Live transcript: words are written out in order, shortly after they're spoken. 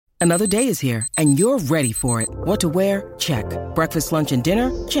Another day is here, and you're ready for it. What to wear? Check. Breakfast, lunch, and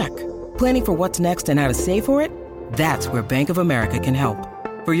dinner? Check. Planning for what's next and how to save for it? That's where Bank of America can help.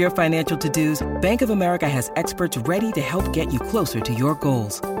 For your financial to-dos, Bank of America has experts ready to help get you closer to your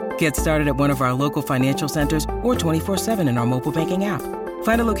goals. Get started at one of our local financial centers or 24/7 in our mobile banking app.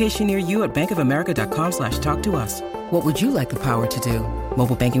 Find a location near you at bankofamerica.com/talktous. What would you like the power to do?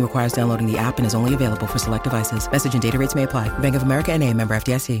 Mobile banking requires downloading the app and is only available for select devices. Message and data rates may apply. Bank of America N.A., member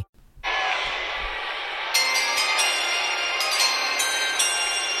FDIC.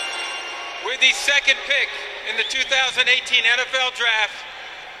 With the second pick in the 2018 NFL Draft,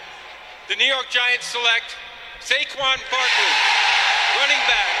 the New York Giants select Saquon Barkley, running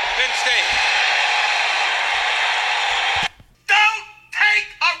back, Penn State. Don't take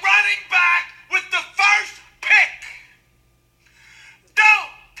a running back with the first pick.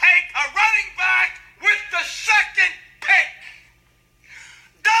 Don't take a running back with the second pick.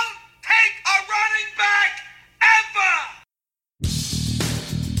 Don't take a running back ever.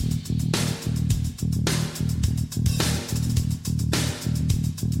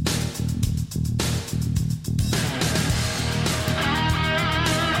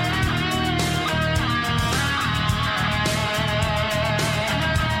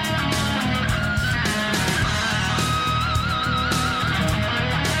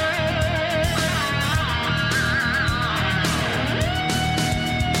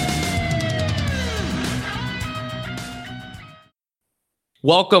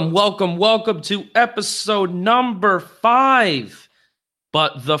 Welcome to episode number 5,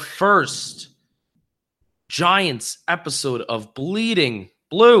 but the first Giants episode of Bleeding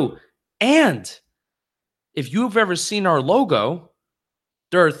Blue. And if you've ever seen our logo,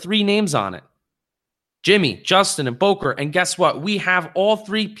 there are 3 names on it: Jimmy, Justin, and Boker. And guess what? We have all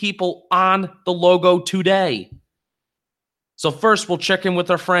 3 people on the logo today. So first, we'll check in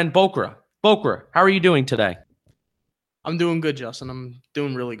with our friend Boker. Boker, how are you doing today? I'm doing good, Justin. I'm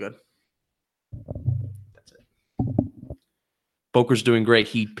doing really good. That's it. Boker's doing great.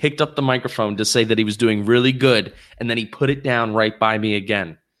 He picked up the microphone to say that he was doing really good, and then he put it down right by me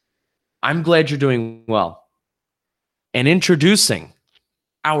again. I'm glad you're doing well. And introducing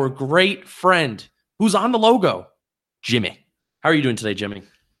our great friend who's on the logo, Jimmy. How are you doing today, Jimmy?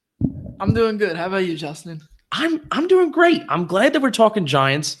 I'm doing good. How about you, Justin? I'm doing great. I'm glad that we're talking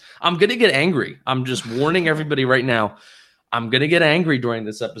Giants. I'm going to get angry. I'm just warning everybody right now. I'm going to get angry during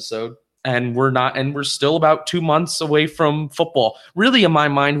this episode, and we're still about 2 months away from football. Really, in my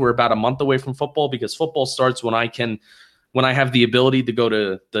mind, we're about a month away from football because football starts when I have the ability to go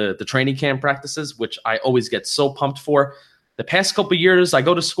to the training camp practices, which I always get so pumped for. The past couple of years, I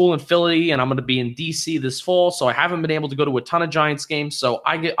go to school in Philly, and I'm going to be in D.C. this fall, so I haven't been able to go to a ton of Giants games. So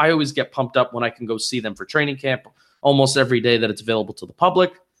I always get pumped up when I can go see them for training camp almost every day that it's available to the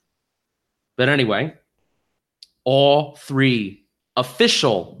public. But anyway, all 3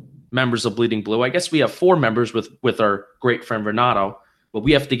 official members of Bleeding Blue. I guess we have 4 members with our great friend Renato, but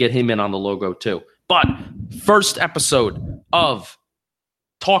we have to get him in on the logo too. But first episode of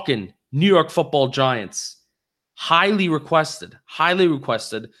Talking New York Football Giants. Highly requested.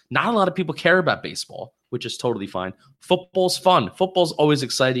 Not a lot of people care about baseball, which is totally fine. Football's fun. Football's always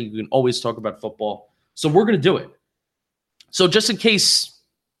exciting. You can always talk about football. So we're going to do it. So just in case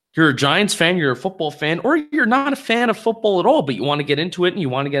you're a Giants fan, you're a football fan, or you're not a fan of football at all, but you want to get into it and you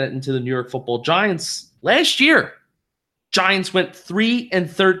want to get into the New York Football Giants. Last year, Giants went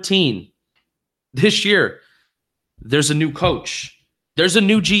 3-13. This year, there's a new coach. There's a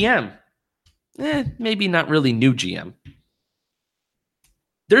new GM. Maybe not really new GM.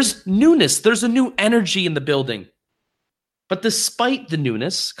 There's newness. There's a new energy in the building. But despite the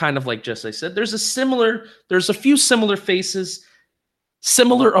newness, kind of like just I said, there's a few similar faces,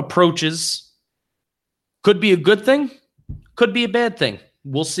 similar approaches. Could be a good thing, could be a bad thing.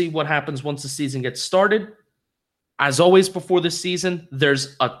 We'll see what happens once the season gets started. As always before this season,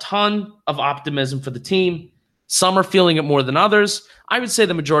 there's a ton of optimism for the team. Some are feeling it more than others. I would say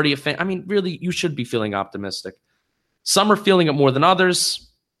the majority of fans, really, you should be feeling optimistic. Some are feeling it more than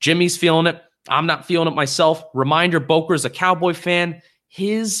others. Jimmy's feeling it. I'm not feeling it myself. Reminder, Boker is a Cowboy fan.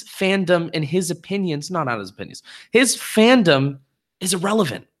 His fandom and his opinions, not his opinions, his fandom is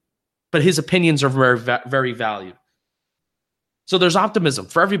irrelevant, but his opinions are very, very valued. So there's optimism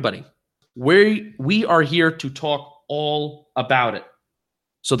for everybody. We are here to talk all about it.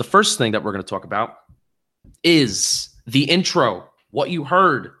 So the first thing that we're going to talk about is the intro, what you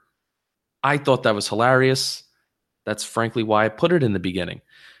heard. I thought that was hilarious. That's frankly why I put it in the beginning.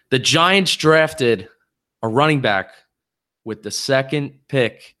 The Giants drafted a running back with the second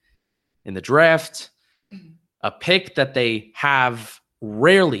pick in the draft, a pick that they have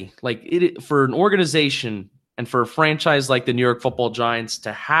rarely, like it for an organization and for a franchise like the New York Football Giants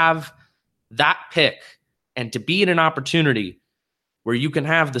to have that pick and to be in an opportunity where you can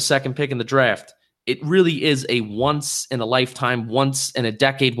have the second pick in the draft, it really is a once in a lifetime, once in a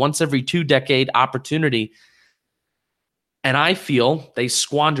decade, once every 2 decade opportunity. And I feel they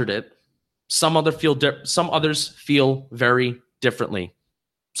squandered it. Some others feel very differently.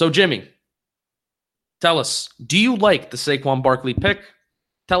 So Jimmy, tell us, do you like the Saquon Barkley pick?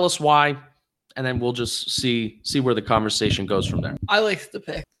 Tell us why, and then we'll just see where the conversation goes from there. I like the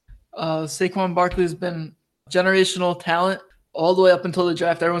pick. Saquon Barkley has been generational talent all the way up until the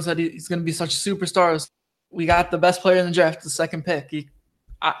draft. Everyone said he's going to be such a superstar. We got the best player in the draft, the second pick. In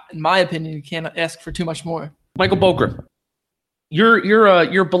my opinion, you can't ask for too much more. Michael Boker,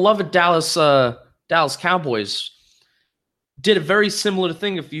 your beloved Dallas Cowboys did a very similar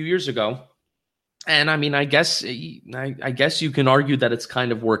thing a few years ago, and I mean, I guess you can argue that it's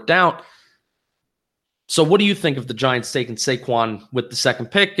kind of worked out. So what do you think of the Giants taking Saquon with the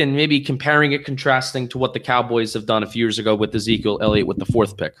second pick and maybe comparing it, contrasting to what the Cowboys have done a few years ago with Ezekiel Elliott with the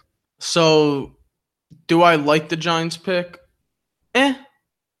 4th pick? So do I like the Giants pick? When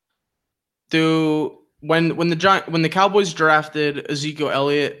the Cowboys drafted Ezekiel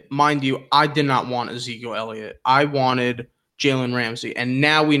Elliott, mind you, I did not want Ezekiel Elliott. I wanted Jalen Ramsey. And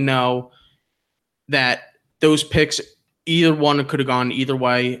now we know that those picks, either one could have gone either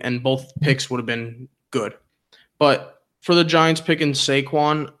way, and both picks would have been good. But for the Giants picking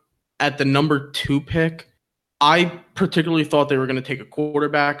Saquon at the number 2 pick, I particularly thought they were going to take a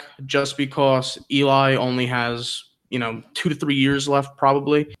quarterback just because Eli only has, 2 to 3 years left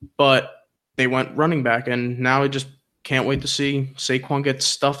probably. But they went running back, and now I just can't wait to see Saquon get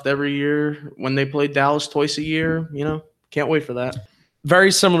stuffed every year when they play Dallas twice a year. Can't wait for that.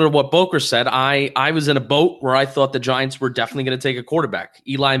 Very similar to what Boker said. I was in a boat where I thought the Giants were definitely going to take a quarterback.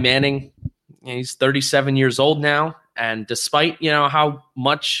 Eli Manning, he's 37 years old now, and despite how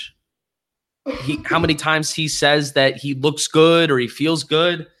many times he says that he looks good or he feels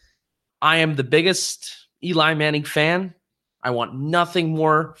good, I am the biggest Eli Manning fan. I want nothing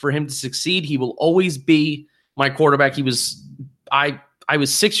more for him to succeed. He will always be my quarterback. I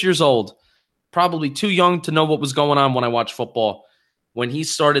was 6 years old, probably too young to know what was going on when I watched football, when he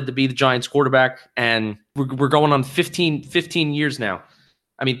started to be the Giants quarterback, and we're going on 15 years now.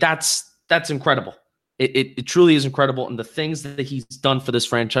 I mean, that's incredible. It truly is incredible, and the things that he's done for this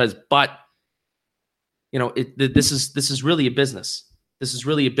franchise. But this is really a business. This is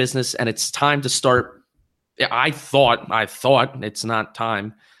really a business, and it's time to start. I thought it's not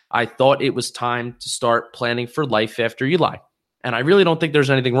time. I thought it was time to start planning for life after Eli, and I really don't think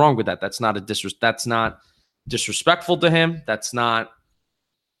there's anything wrong with that. That's not disrespectful to him. That's not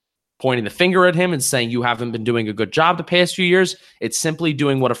pointing the finger at him and saying you haven't been doing a good job the past few years. It's simply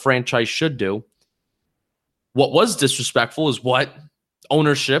doing what a franchise should do. What was disrespectful is what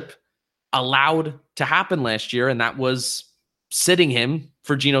ownership allowed to happen last year, and that was sitting him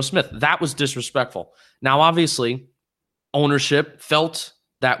for Geno Smith. That was disrespectful. Now, obviously, ownership felt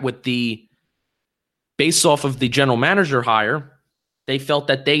that based off of the general manager hire, they felt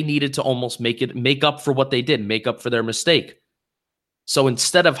that they needed to almost make up for what they did, make up for their mistake. So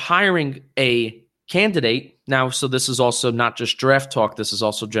instead of hiring a candidate, so this is also not just draft talk, this is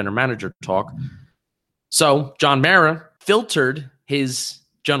also general manager talk. So John Mara filtered his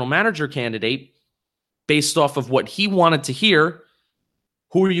general manager candidate based off of what he wanted to hear.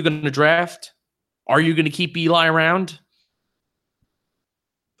 Who are you going to draft? Are you going to keep Eli around?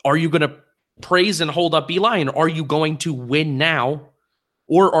 Are you going to praise and hold up Eli? And are you going to win now?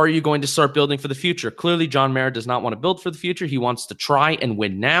 Or are you going to start building for the future? Clearly, John Mara does not want to build for the future. He wants to try and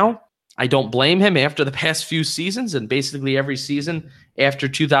win now. I don't blame him after the past few seasons and basically every season after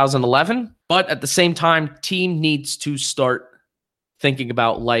 2011. But at the same time, team needs to start thinking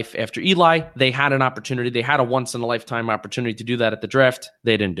about life after Eli. They had an opportunity. They had a once-in-a-lifetime opportunity to do that at the draft.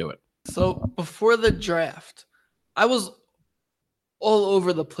 They didn't do it. So before the draft, I was all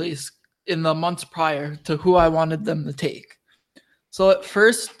over the place in the months prior to who I wanted them to take. So at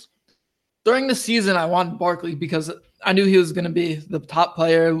first, during the season, I wanted Barkley because I knew he was going to be the top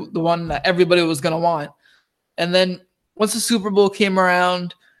player, the one that everybody was going to want. And then once the Super Bowl came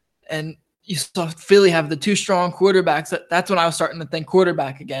around and you saw Philly have the 2 strong quarterbacks, that's when I was starting to think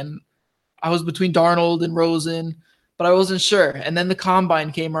quarterback again. I was between Darnold and Rosen, but I wasn't sure. And then the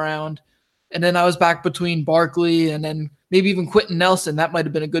Combine came around, and then I was back between Barkley and then maybe even Quentin Nelson. That might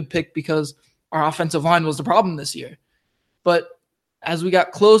have been a good pick because our offensive line was the problem this year. But as we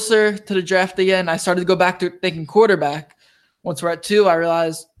got closer to the draft again, I started to go back to thinking quarterback. Once we're at 2, I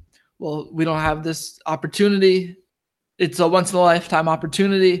realized, well, we don't have this opportunity it's a once in a lifetime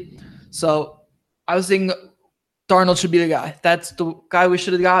opportunity. So I was thinking Darnold should be the guy. That's the guy we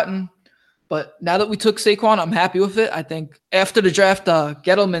should have gotten. But now that we took Saquon, I'm happy with it. I think after the draft,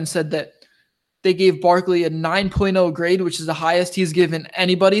 Gettleman said that they gave Barkley a 9.0 grade, which is the highest he's given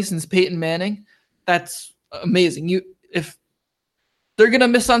anybody since Peyton Manning. That's amazing. If they're going to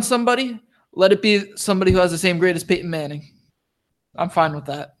miss on somebody, let it be somebody who has the same grade as Peyton Manning. I'm fine with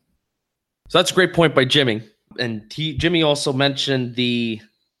that. So that's a great point by Jimmy. And Jimmy also mentioned the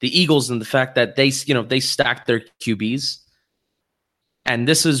Eagles and the fact that they stacked their QBs. And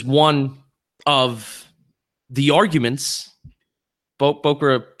this is one of the arguments.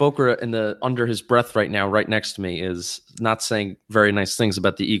 Boca under his breath right now, right next to me, is not saying very nice things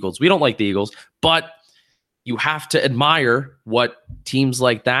about the Eagles. We don't like the Eagles, but you have to admire what teams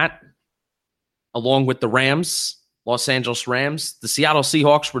like that, along with the Rams, Los Angeles Rams, the Seattle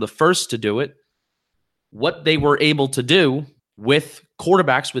Seahawks were the first to do it. What they were able to do with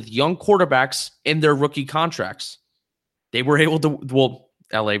young quarterbacks in their rookie contracts. They were able to,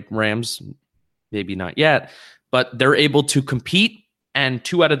 LA Rams, maybe not yet, but they're able to compete. And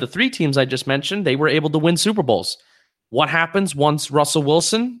 2 out of the 3 teams I just mentioned, they were able to win Super Bowls. What happens once Russell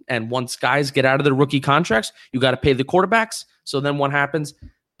Wilson and once guys get out of their rookie contracts? You got to pay the quarterbacks. So then what happens?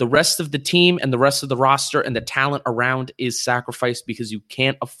 The rest of the team and the rest of the roster and the talent around is sacrificed because you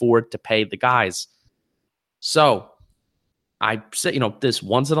can't afford to pay the guys. So I say, this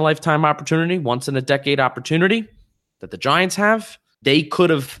once-in-a-lifetime opportunity, once-in-a-decade opportunity that the Giants have, they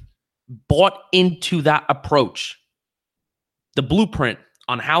could have bought into that approach. The blueprint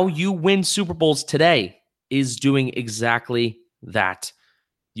on how you win Super Bowls today is doing exactly that.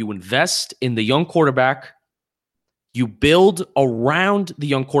 You invest in the young quarterback. You build around the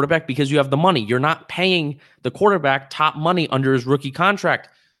young quarterback because you have the money. You're not paying the quarterback top money under his rookie contract.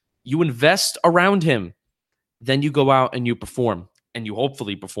 You invest around him. Then you go out and you perform, and you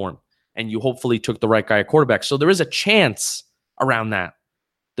hopefully perform, and you hopefully took the right guy at quarterback. So there is a chance around that.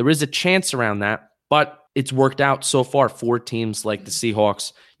 But it's worked out so far for teams like the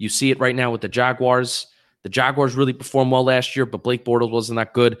Seahawks. You see it right now with the Jaguars. The Jaguars really performed well last year, but Blake Bortles wasn't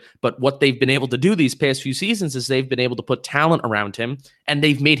that good. But what they've been able to do these past few seasons is they've been able to put talent around him, and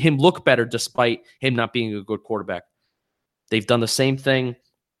they've made him look better despite him not being a good quarterback. They've done the same thing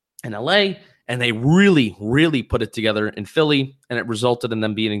in LA, and they really, really put it together in Philly, and it resulted in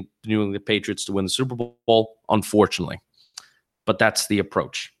them beating the New England Patriots to win the Super Bowl, unfortunately. But that's the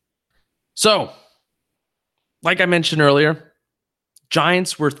approach. So, like I mentioned earlier,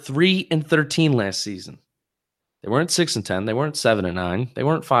 Giants were 3-13 last season. They weren't 6-10. They weren't 7-9. They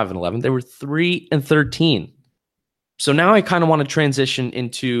weren't 5-11. They were 3-13. So now I kind of want to transition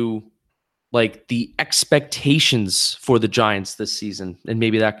into like the expectations for the Giants this season, and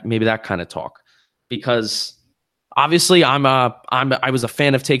maybe that kind of talk, because obviously I was a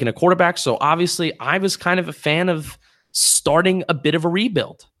fan of taking a quarterback, so obviously I was kind of a fan of starting a bit of a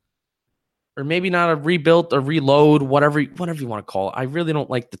rebuild. Or maybe not a rebuild or reload, whatever you want to call it. I really don't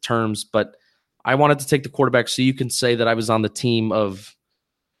like the terms, but I wanted to take the quarterback so you can say that I was on the team of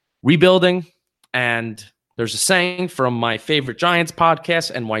rebuilding. And there's a saying from my favorite Giants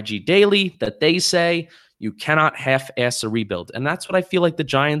podcast, NYG Daily, that they say you cannot half-ass a rebuild. And that's what I feel like the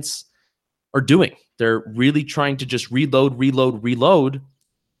Giants are doing. They're really trying to just reload.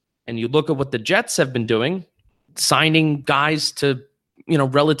 And you look at what the Jets have been doing, signing guys to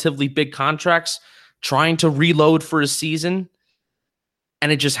relatively big contracts, trying to reload for a season,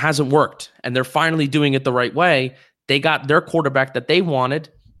 and it just hasn't worked. And they're finally doing it the right way. They got their quarterback that they wanted.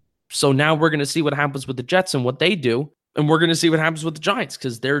 So now we're going to see what happens with the Jets and what they do. And we're going to see what happens with the Giants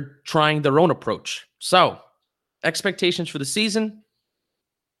because they're trying their own approach. So expectations for the season,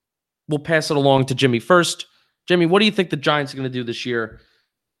 we'll pass it along to Jimmy first. Jimmy, what do you think the Giants are going to do this year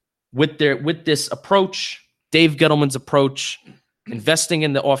with this approach, Dave Gettleman's approach, investing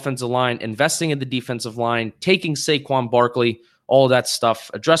in the offensive line, investing in the defensive line, taking Saquon Barkley, all of that stuff?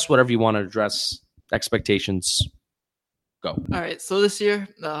 Address whatever you want to address. Expectations, go. All right, so this year,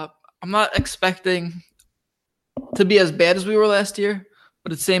 I'm not expecting to be as bad as we were last year,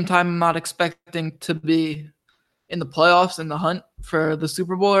 but at the same time, I'm not expecting to be in the playoffs, in the hunt for the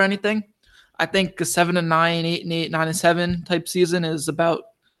Super Bowl or anything. I think a 7-9, 8-8, 9-7 type season is about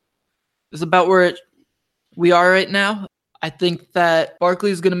where we are right now. I think that Barkley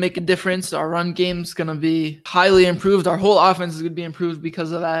is going to make a difference. Our run game is going to be highly improved. Our whole offense is going to be improved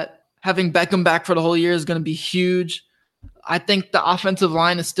because of that. Having Beckham back for the whole year is going to be huge. I think the offensive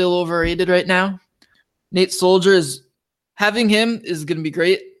line is still overrated right now. Nate Soldier having him is going to be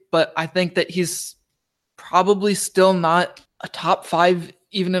great, but I think that he's probably still not a top 5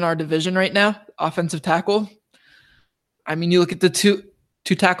 even in our division right now, offensive tackle. I mean, you look at the two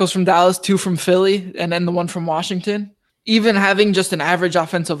tackles from Dallas, 2 from Philly, and then the 1 from Washington. Even having just an average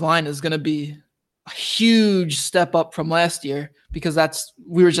offensive line is going to be a huge step up from last year because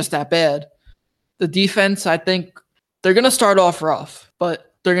we were just that bad. The defense, I think they're going to start off rough,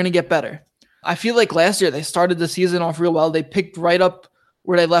 but they're going to get better. I feel like last year they started the season off real well. They picked right up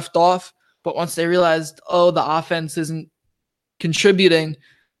where they left off, but once they realized, the offense isn't contributing,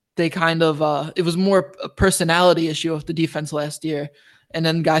 they kind of it was more a personality issue of the defense last year. And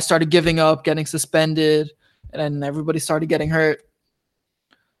then guys started giving up, getting suspended, and then everybody started getting hurt.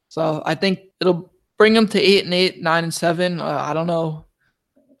 So I think it'll bring them to 8-8, 9-7. I don't know.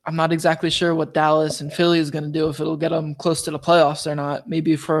 I'm not exactly sure what Dallas and Philly is going to do, if it'll get them close to the playoffs or not.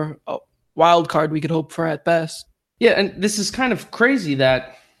 Maybe for a wild card we could hope for at best. Yeah, and this is kind of crazy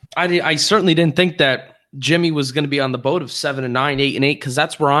that I certainly didn't think that Jimmy was going to be on the boat of 7-9, 8-8, because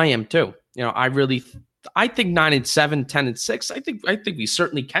that's where I am too. I think 9-7, 10-6. I think we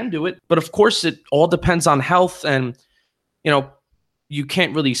certainly can do it, but of course it all depends on health, and you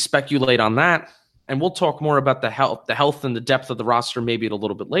can't really speculate on that. And we'll talk more about the health and the depth of the roster maybe a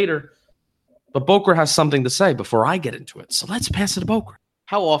little bit later. But Boker has something to say before I get into it, so let's pass it to Boker.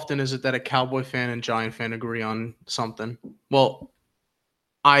 How often is it that a Cowboy fan and Giant fan agree on something? Well,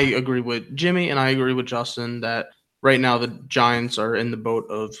 I agree with Jimmy and I agree with Justin that right now the Giants are in the boat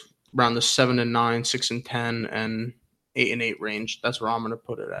of around the 7-9, 6-10, and 8-8 range. That's where I'm going to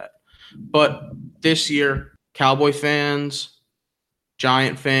put it at. But this year, Cowboy fans,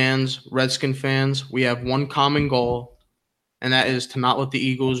 Giant fans, Redskin fans, we have one common goal, and that is to not let the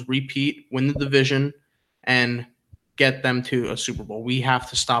Eagles repeat, win the division, and get them to a Super Bowl. We have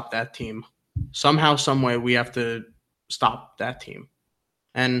to stop that team. Somehow, some way, we have to stop that team.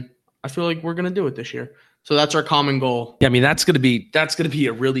 And I feel like we're going to do it this year. So that's our common goal. Yeah, I mean, that's going to be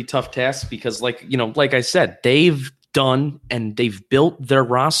a really tough task because like I said, they've done and they've built their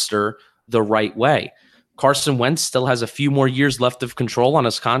roster the right way. Carson Wentz still has a few more years left of control on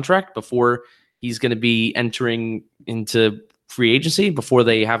his contract before he's going to be entering into free agency, before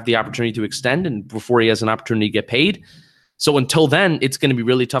they have the opportunity to extend and before he has an opportunity to get paid. So until then, it's going to be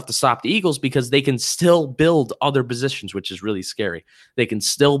really tough to stop the Eagles because they can still build other positions, which is really scary. They can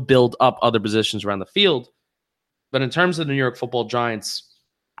still build up other positions around the field. But in terms of the New York Football Giants,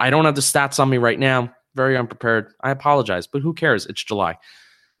 I don't have the stats on me right now. Very unprepared. I apologize, but who cares? It's July.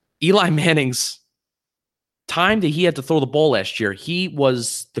 Eli Manning's time that he had to throw the ball last year, he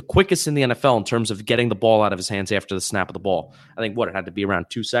was the quickest in the NFL in terms of getting the ball out of his hands after the snap of the ball. I think it had to be around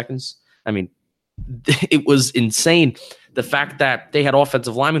 2 seconds. I mean, it was insane. The fact that they had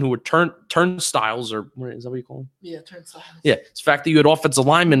offensive linemen who were turnstiles, or is that what you call them? Yeah, turnstiles. Yeah, it's the fact that you had offensive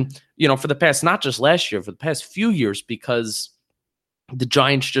linemen, for the past, not just last year, for the past few years, because the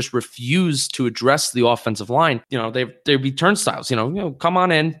Giants just refused to address the offensive line. There'd be turnstiles. Come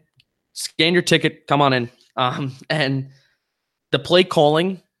on in, scan your ticket, come on in. And the play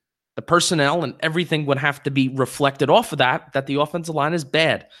calling, the personnel, and everything would have to be reflected off of that the offensive line is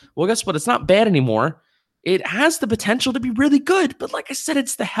bad. Well, guess what? It's not bad anymore. It has the potential to be really good. But like I said,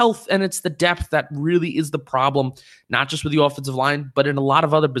 it's the health and it's the depth that really is the problem, not just with the offensive line, but in a lot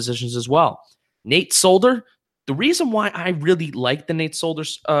of other positions as well. Nate Solder, the reason why I really like the Nate Solder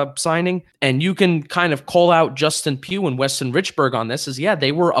signing, and you can kind of call out Justin Pugh and Weston Richburg on this, is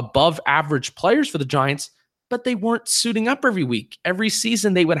they were above average players for the Giants, but they weren't suiting up every week. Every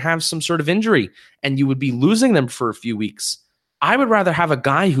season they would have some sort of injury, and you would be losing them for a few weeks. I would rather have a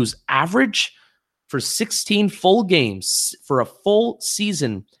guy who's average for 16 full games for a full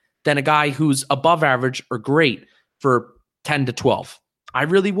season than a guy who's above average or great for 10 to 12. I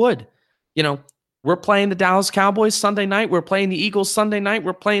really would. We're playing the Dallas Cowboys Sunday night. We're playing the Eagles Sunday night.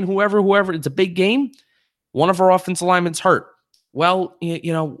 We're playing whoever. It's a big game. One of our offensive linemen's hurt. Well,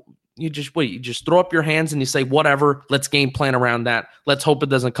 you just throw up your hands and you say, whatever, let's game plan around that. Let's hope it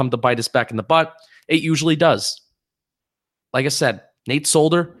doesn't come to bite us back in the butt. It usually does. Like I said, Nate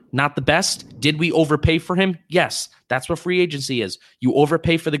Solder, not the best. Did we overpay for him? Yes. That's what free agency is. You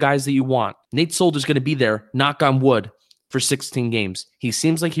overpay for the guys that you want. Nate Solder's going to be there, knock on wood, for 16 games. He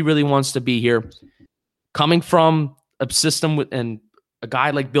seems like he really wants to be here. Coming from a system and a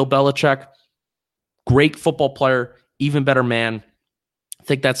guy like Bill Belichick, great football player, even better man. I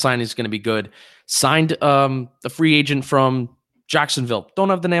think that signing is going to be good. Signed a free agent from Jacksonville. Don't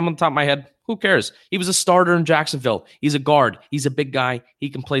have the name on the top of my head. Who cares? He was a starter in Jacksonville. He's a guard. He's a big guy. He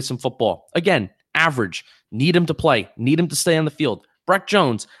can play some football. Again, average. Need him to play. Need him to stay on the field. Brett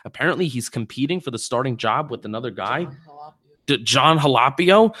Jones. Apparently he's competing for the starting job with another guy. John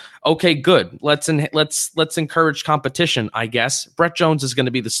Halapio. Okay, good. Let's encourage competition, I guess. Brett Jones is going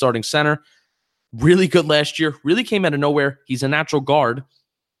to be the starting center. really good last year, really came out of nowhere. He's a natural guard.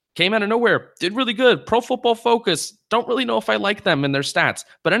 Came out of nowhere, did really good. Pro Football Focus, don't really know if I like them and their stats.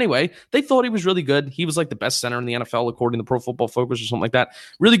 But anyway, they thought he was really good. He was like the best center in the NFL, according to Pro Football Focus or something like that.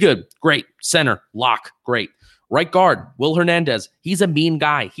 Really good. Great. Center, lock, great. Right guard, Will Hernandez. He's a mean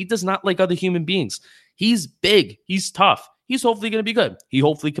guy. He does not like other human beings. He's big. He's tough. He's hopefully going to be good. He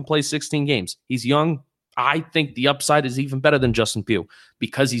hopefully can play 16 games. He's young. I think the upside is even better than Justin Pugh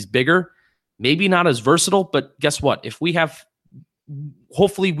because he's bigger. Maybe not as versatile, but guess what? If we have...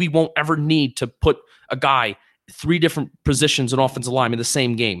 Hopefully we won't ever need to put a guy 3 different positions in offensive line in the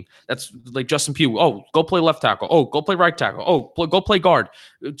same game. That's like Justin Pugh. Oh, go play left tackle. Oh, go play right tackle. Oh, go play guard.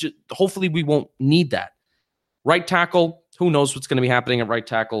 Hopefully we won't need that. Right tackle, who knows what's going to be happening at right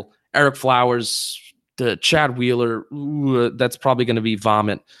tackle. Eric Flowers, the Chad Wheeler, that's probably going to be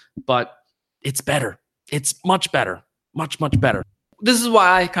vomit. But it's better. It's much better. Much, much better. This is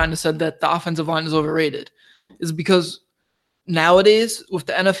why I kind of said that the offensive line is overrated, is because nowadays, with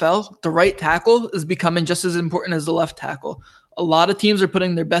the NFL, the right tackle is becoming just as important as the left tackle. A lot of teams are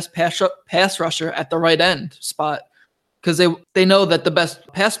putting their best pass rusher at the right end spot because they know that the best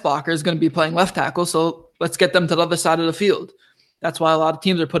pass blocker is going to be playing left tackle, so let's get them to the other side of the field. That's why a lot of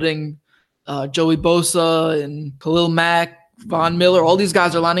teams are putting Joey Bosa and Khalil Mack, Von Miller, all these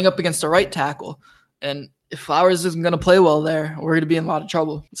guys are lining up against the right tackle. And if Flowers isn't going to play well there, we're going to be in a lot of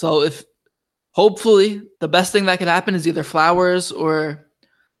trouble. So hopefully, the best thing that could happen is either Flowers or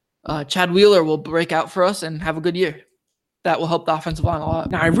Chad Wheeler will break out for us and have a good year. That will help the offensive line a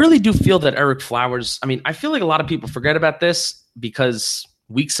lot. Now, I really do feel that Eric Flowers, I feel like a lot of people forget about this because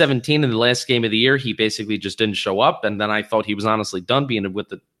week 17 in the last game of the year, he basically just didn't show up. And then I thought he was honestly done being with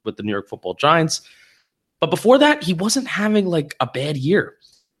the New York Football Giants. But before that, he wasn't having like a bad year.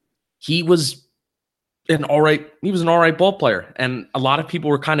 He was an all right ball player. And a lot of people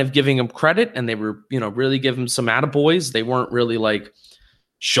were kind of giving him credit and they were, really giving him some attaboys. They weren't really like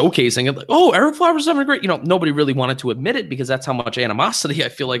showcasing it like, oh, Eric Flowers is having a great, nobody really wanted to admit it because that's how much animosity I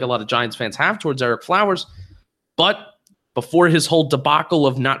feel like a lot of Giants fans have towards Eric Flowers. But before his whole debacle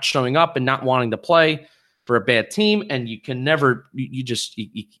of not showing up and not wanting to play for a bad team, and you can never,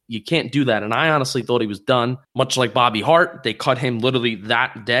 you can't do that. And I honestly thought he was done, much like Bobby Hart. They cut him literally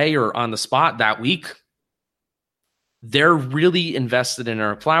that day or on the spot that week. They're really invested in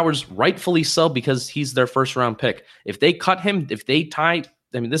Eric Flowers, rightfully so, because he's their first round pick. If they cut him, if they tie,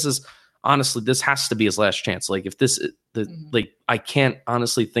 this has to be his last chance. Like I can't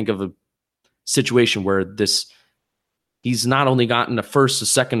honestly think of a situation where he's not only gotten a first, a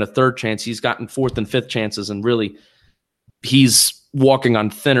second, a third chance, he's gotten fourth and fifth chances. And really he's walking on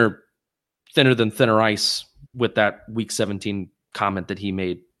thinner than thinner ice with that week 17 comment that he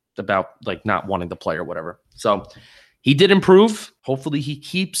made about like not wanting to play or whatever. So he did improve. Hopefully he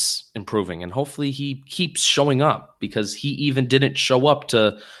keeps improving and hopefully he keeps showing up because he even didn't show up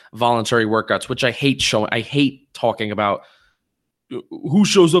to voluntary workouts, which I hate showing. I hate talking about who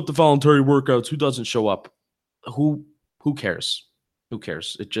shows up to voluntary workouts, who doesn't show up, who cares? Who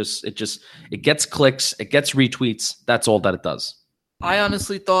cares? It gets clicks, it gets retweets. That's all that it does. I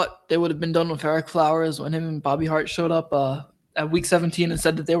honestly thought they would have been done with Eric Flowers when him and Bobby Hart showed up at week 17 and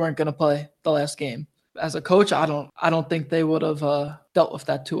said that they weren't going to play the last game. As a coach, I don't think they would have dealt with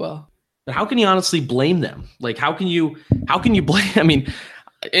that too well. But how can you honestly blame them? Like, how can you blame?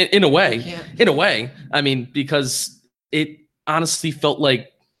 In a way, because it honestly felt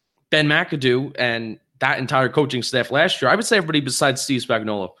like Ben McAdoo and that entire coaching staff last year. I would say everybody besides Steve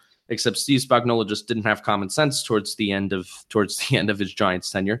Spagnuolo, except Steve Spagnuolo just didn't have common sense towards the end of his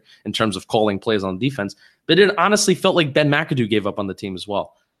Giants tenure in terms of calling plays on defense. But it honestly felt like Ben McAdoo gave up on the team as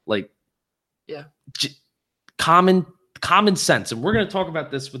well. Like, yeah, common sense. And we're going to talk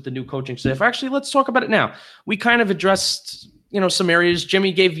about this with the new coaching staff. Actually, let's talk about it now. We kind of addressed, some areas.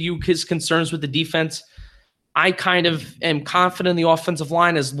 Jimmy gave you his concerns with the defense. I kind of am confident in the offensive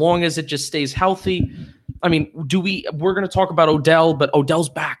line as long as it just stays healthy. We're going to talk about Odell, but Odell's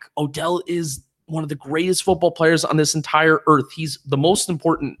back. Odell is one of the greatest football players on this entire earth. He's the most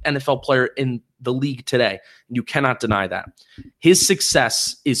important NFL player in the league today. You cannot deny that. His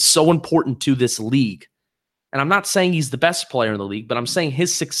success is so important to this league. And I'm not saying he's the best player in the league, but I'm saying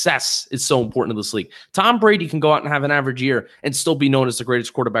his success is so important to this league. Tom Brady can go out and have an average year and still be known as the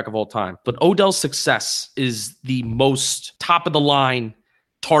greatest quarterback of all time. But Odell's success is the most top of the line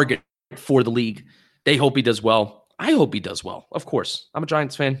target for the league. They hope he does well. I hope he does well. Of course. I'm a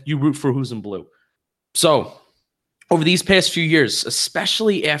Giants fan. You root for who's in blue. So over these past few years,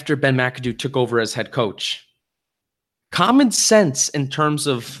 especially after Ben McAdoo took over as head coach, common sense in terms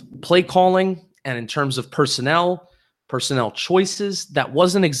of play calling and in terms of personnel choices, that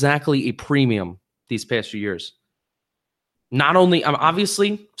wasn't exactly a premium these past few years. Not only,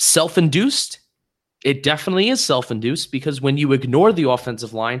 obviously, self-induced. It definitely is self-induced because when you ignore the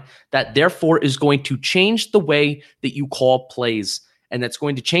offensive line, that therefore is going to change the way that you call plays, and that's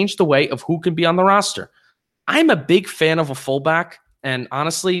going to change the way of who can be on the roster. I'm a big fan of a fullback, and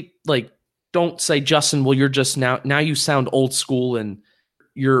honestly, like, don't say, Justin, well, you're just now you sound old school and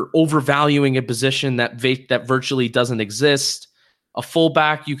you're overvaluing a position that virtually doesn't exist. A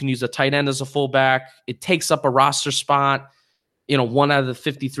fullback, you can use a tight end as a fullback. It takes up a roster spot, one out of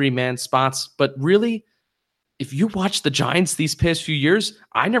the 53-man spots. But really, if you watch the Giants these past few years,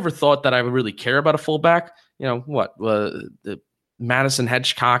 I never thought that I would really care about a fullback. The Madison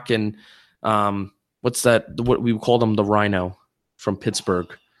Hedgecock and what's that? What we called him, the Rhino from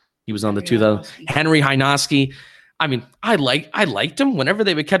Pittsburgh. He was on the 2000 Henry Hynoski. I mean, I liked him. Whenever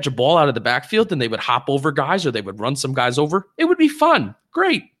they would catch a ball out of the backfield and they would hop over guys or they would run some guys over, it would be fun.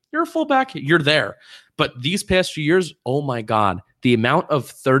 Great. You're a fullback. You're there. But these past few years, oh my God, the amount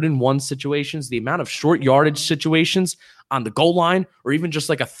of 3rd-and-1 situations, the amount of short yardage situations on the goal line, or even just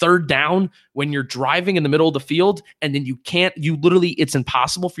like a 3rd down when you're driving in the middle of the field and then it's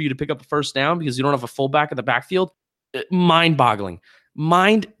impossible for you to pick up a 1st down because you don't have a fullback in the backfield. Mind-boggling.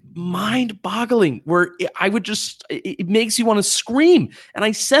 Mind-boggling, where it makes you want to scream. And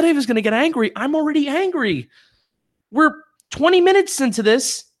I said I was going to get angry. I'm already angry. We're 20 minutes into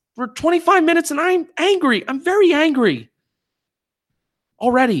this. We're 25 minutes and I'm angry. I'm very angry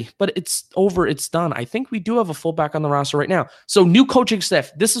already, but it's over. It's done. I think we do have a fullback on the roster right now. So new coaching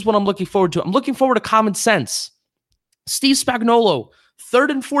staff. This is what I'm looking forward to. I'm looking forward to common sense. Steve Spagnuolo,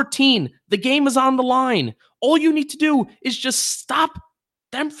 3rd and 14. The game is on the line. All you need to do is just stop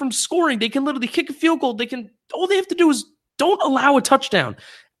them from scoring. They can literally kick a field goal. All they have to do is don't allow a touchdown.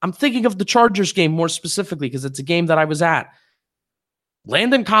 I'm thinking of the Chargers game more specifically because it's a game that I was at.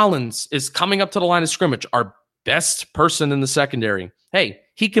 Landon Collins is coming up to the line of scrimmage, our best person in the secondary. Hey,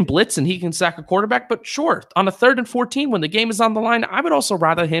 he can blitz and he can sack a quarterback, but sure, on a 3rd and 14, when the game is on the line, I would also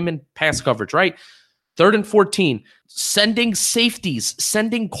rather him in pass coverage, right? 3rd and 14, sending safeties,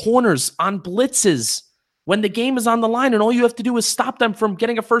 sending corners on blitzes when the game is on the line, and all you have to do is stop them from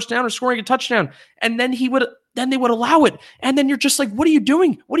getting a 1st down or scoring a touchdown. And then they would allow it. And then you're just like, what are you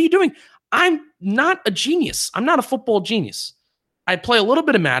doing? What are you doing? I'm not a genius. I'm not a football genius. I play a little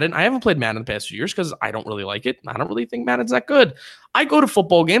bit of Madden. I haven't played Madden in the past few years because I don't really like it. I don't really think Madden's that good. I go to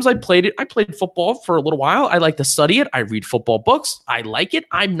football games. I played football for a little while. I like to study it. I read football books. I like it.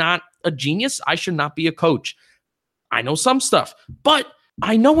 I'm not a genius. I should not be a coach. I know some stuff, but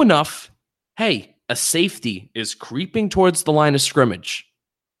I know enough. Hey, a safety is creeping towards the line of scrimmage.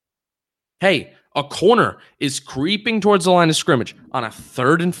 Hey, a corner is creeping towards the line of scrimmage on a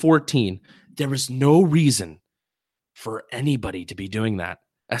 3rd and 14. There is no reason for anybody to be doing that,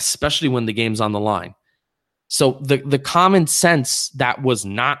 especially when the game's on the line. So the common sense that was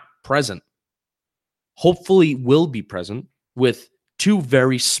not present, hopefully will be present with 2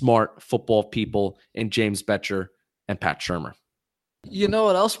 very smart football people in James Betcher and Pat Shurmur. You know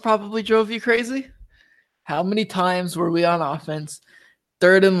what else probably drove you crazy? How many times were we on offense,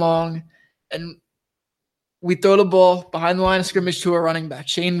 3rd and long, and we throw the ball behind the line of scrimmage to a running back,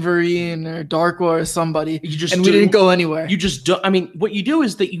 Shane Vereen or Darkwa or somebody, we didn't go anywhere. You just don't. I mean, what you do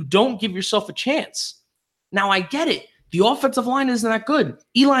is that you don't give yourself a chance. Now, I get it. The offensive line isn't that good.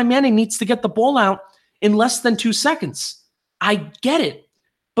 Eli Manning needs to get the ball out in less than 2 seconds. I get it.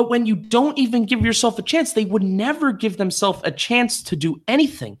 But when you don't even give yourself a chance, they would never give themselves a chance to do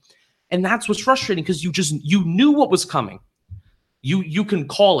anything. And that's what's frustrating because you knew what was coming. You can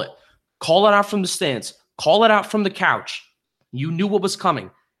call it. Call it out from the stands. Call it out from the couch. You knew what was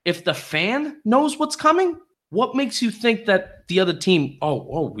coming. If the fan knows what's coming, what makes you think that the other team,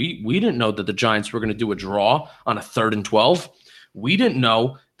 we didn't know that the Giants were going to do a draw on a 3rd and 12. We didn't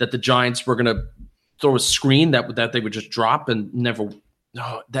know that the Giants were going to throw a screen that they would just drop and never.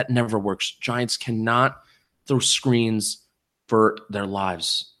 No, that never works. Giants cannot throw screens for their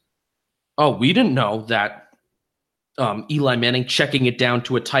lives. Oh, we didn't know that Eli Manning checking it down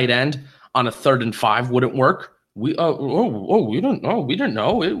to a tight end on a 3rd and 5 wouldn't work. We didn't know.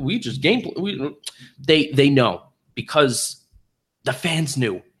 We just game. They know because the fans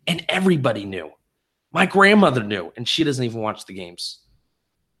knew and everybody knew. My grandmother knew, and she doesn't even watch the games.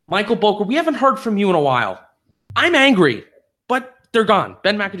 Michael Boker, we haven't heard from you in a while. I'm angry, but they're gone.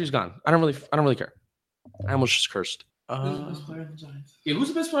 Ben McAdoo's gone. I don't really care. I almost just cursed. Who's the best player on the Giants? Yeah, who's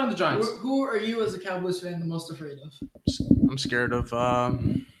the best player on the Giants? Who are you as a Cowboys fan the most afraid of? I'm scared of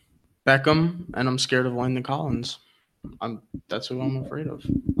Beckham, and I'm scared of Landon Collins. That's who I'm afraid of.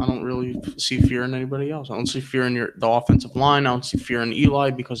 I don't really see fear in anybody else. I don't see fear in the offensive line. I don't see fear in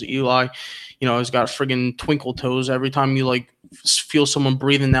Eli because Eli, has got friggin' twinkle toes. Every time you like feel someone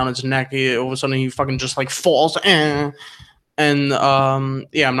breathing down his neck, all of a sudden he fucking just like falls. And I'm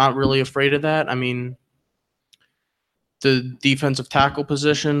not really afraid of that. I mean, the defensive tackle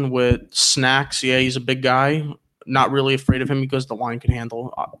position with Snacks, he's a big guy. Not really afraid of him because the line can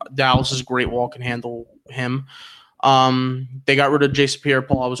handle. Dallas's Great Wall can handle him. They got rid of Jason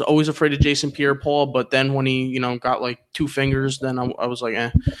Pierre-Paul. I was always afraid of Jason Pierre-Paul, but then when he, got like 2 fingers, then I was like, eh.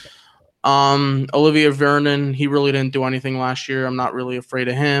 Olivier Vernon, he really didn't do anything last year. I'm not really afraid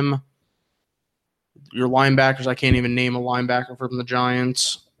of him. Your linebackers, I can't even name a linebacker from the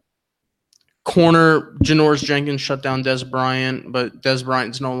Giants. Corner, Janoris Jenkins shut down Des Bryant, but Des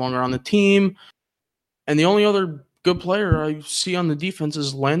Bryant's no longer on the team. And the only other good player I see on the defense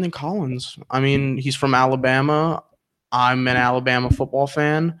is Landon Collins. I mean, he's from Alabama. I'm an Alabama football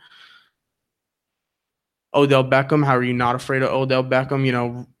fan. Odell Beckham, how are you not afraid of Odell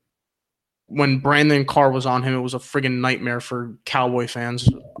Beckham? When Brandon Carr was on him, it was a friggin' nightmare for Cowboy fans.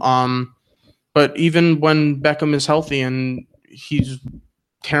 But even when Beckham is healthy and he's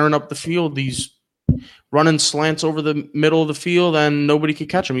tearing up the field, he's running slants over the middle of the field and nobody could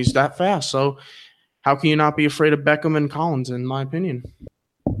catch him. He's that fast. So how can you not be afraid of Beckham and Collins, in my opinion?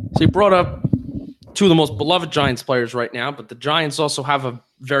 So you brought up 2 of the most beloved Giants players right now, but the Giants also have a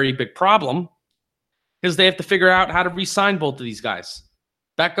very big problem because they have to figure out how to re-sign both of these guys.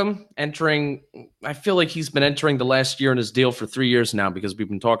 Beckham I feel like he's been entering the last year in his deal for 3 years now because we've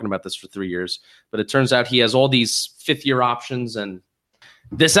been talking about this for 3 years, but it turns out he has all these 5th-year options, and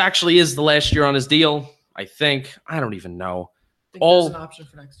this actually is the last year on his deal, I think. I don't even know. There's an option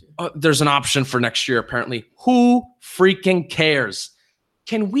for next year. There's an option for next year, apparently. Who freaking cares?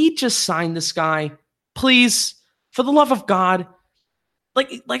 Can we just sign this guy? Please, for the love of God.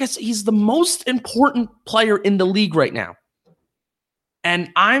 Like I said, he's the most important player in the league right now.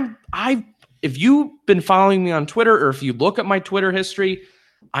 And if you've been following me on Twitter or if you look at my Twitter history,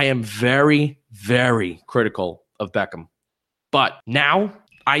 I am very, very critical of Beckham. But now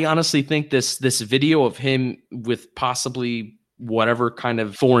I honestly think this video of him with possibly whatever kind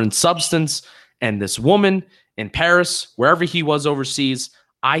of foreign substance and this woman in Paris, wherever he was overseas,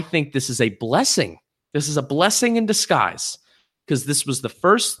 I think this is a blessing. This is a blessing in disguise because this was the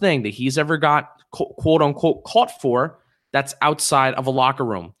first thing that he's ever got quote unquote caught for that's outside of a locker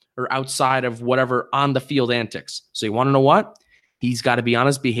room or outside of whatever on the field antics. So you want to know what? He's got to be on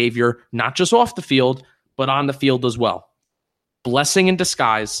his behavior, not just off the field, but on the field as well. Blessing in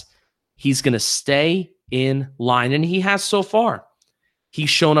disguise. He's going to stay in line, and he has so far. He's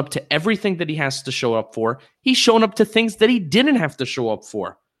shown up to everything that he has to show up for. He's shown up to things that he didn't have to show up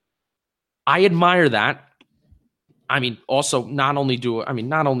for. I admire that. I mean, also,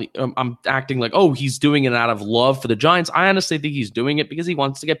 I'm acting like, he's doing it out of love for the Giants. I honestly think he's doing it because he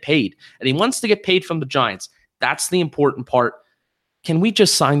wants to get paid, and he wants to get paid from the Giants. That's the important part. Can we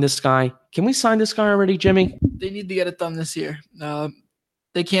just sign this guy? Can we sign this guy already, Jimmy? They need to get it done this year.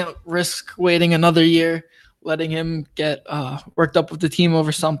 They can't risk waiting another year, letting him get worked up with the team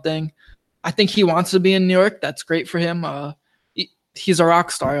over something. I think he wants to be in New York. That's great for him. He's a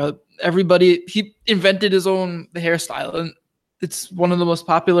rock star. He invented his own hairstyle, and it's one of the most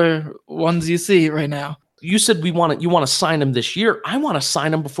popular ones you see right now. You said you want to sign him this year. I want to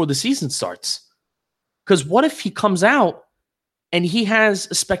sign him before the season starts. Because what if he comes out and he has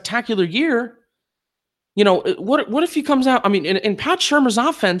a spectacular year? What if he comes out? I mean, in Pat Shurmur's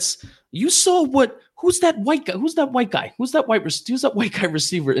offense, you saw who's that white guy? Who's that white guy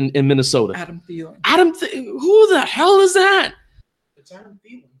receiver in Minnesota? Adam Thielen. Who the hell is that? It's Adam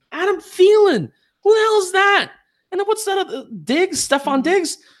Thielen. Adam Thielen. Who the hell is that? And then what's that? Diggs, Stephon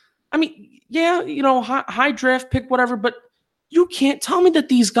Diggs. I mean, yeah, high draft pick, whatever, but you can't tell me that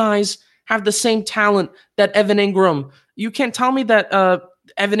these guys have the same talent that Evan Ingram. You can't tell me that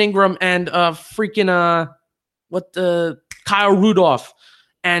Evan Ingram and Kyle Rudolph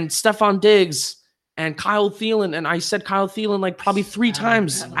and Stephon Diggs and Kyle Thielen, and I said Kyle Thielen like probably 3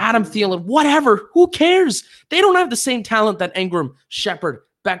 times. Adam Thielen, whatever. Who cares? They don't have the same talent that Ingram, Shepard,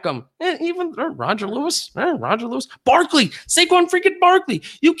 Beckham, and even Roger Lewis, Barkley, Saquon freaking Barkley.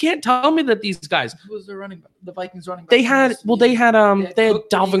 You can't tell me that these guys. Who was the Vikings running back? They had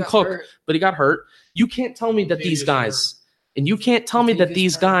Dalvin Cook, but he got hurt. You can't tell me that these guys, and you can't tell me that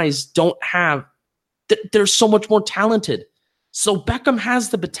these guys don't have. They're so much more talented. So Beckham has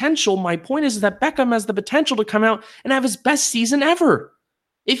the potential. My point is that Beckham has the potential to come out and have his best season ever.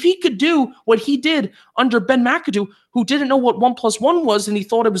 If he could do what he did under Ben McAdoo, who didn't know what 1 + 1 was and he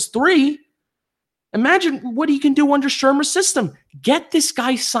thought it was 3, Imagine what he can do under Shermer's system. Get this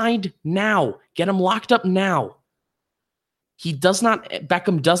guy signed now. Get him locked up now.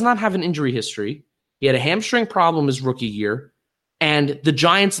 Beckham does not have an injury history. He had a hamstring problem his rookie year, and the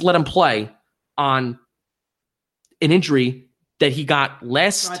Giants let him play on an injury that he got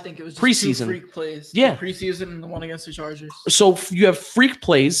last I think it was just preseason. 2 freak plays. Yeah. The preseason and the one against the Chargers. So you have freak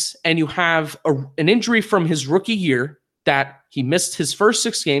plays, and you have an injury from his rookie year that he missed his first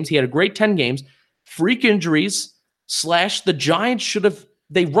 6 games. He had a great 10 games. Freak injuries / the Giants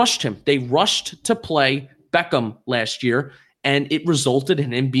they rushed him. They rushed to play Beckham last year, and it resulted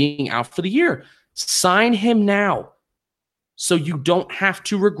in him being out for the year. Sign him now so you don't have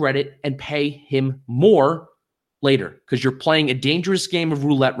to regret it and pay him more later, because you're playing a dangerous game of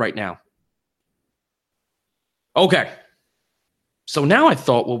roulette right now. Okay. So now I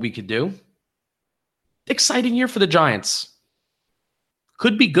thought what we could do. Exciting year for the Giants.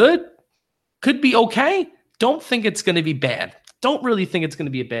 Could be good. Could be okay. Don't think it's going to be bad. Don't really think it's going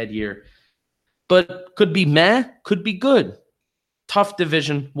to be a bad year. But could be meh. Could be good. Tough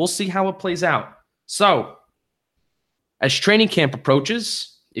division. We'll see how it plays out. So, as training camp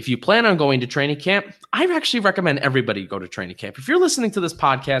approaches, if you plan on going to training camp, I actually recommend everybody go to training camp. If you're listening to this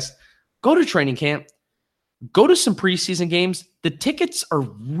podcast, go to training camp. Go to some preseason games. The tickets are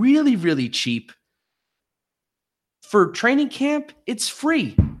really, really cheap. For training camp, it's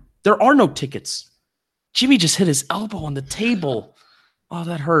free. There are no tickets. Jimmy just hit his elbow on the table. Oh,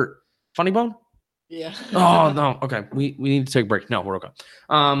 that hurt. Funny bone? Yeah. Oh, no. Okay. We need to take a break. No, we're okay.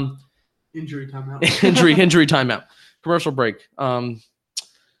 Injury timeout. Injury timeout. Commercial break. Betting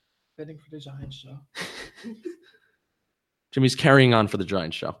for the Giants show. Jimmy's carrying on for the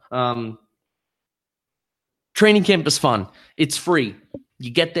Giants show. Training camp is fun. It's free. You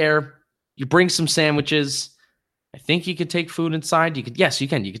get there. You bring some sandwiches. I think you could take food inside. Yes, you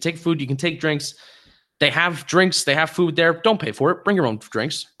can. You can take food. You can take drinks. They have drinks. They have food there. Don't pay for it. Bring your own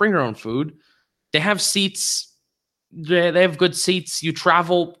drinks. Bring your own food. They have seats. They have good seats. You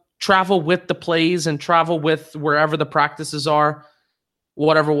travel with the plays and travel with wherever the practices are.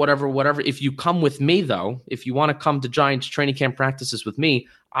 Whatever. If you come with me, though, if you want to come to Giants training camp practices with me,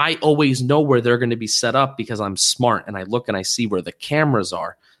 I always know where they're going to be set up because I'm smart and I look and I see where the cameras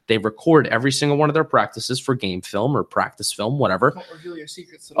are. They record every single one of their practices for game film or practice film, whatever. Don't reveal your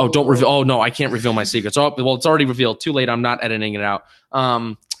secrets. Don't reveal. Oh, no, I can't reveal my secrets. Oh, well, it's already revealed. Too late. I'm not editing it out.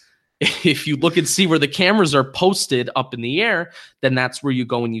 If you look and see where the cameras are posted up in the air, then that's where you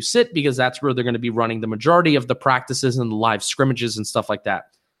go and you sit, because that's where they're going to be running the majority of the practices and the live scrimmages and stuff like that.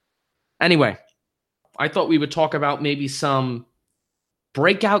 Anyway, I thought we would talk about maybe some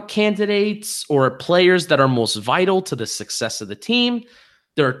breakout candidates or players that are most vital to the success of the team.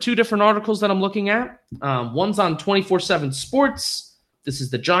 There are 2 different articles that I'm looking at. One's on 24/7 Sports. This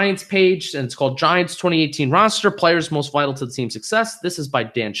is the Giants page, and it's called Giants 2018 Roster, Players Most Vital to the Team's Success. This is by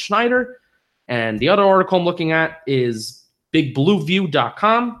Dan Schneider. And the other article I'm looking at is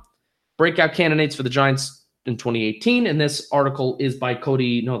BigBlueView.com, Breakout Candidates for the Giants in 2018. And this article is by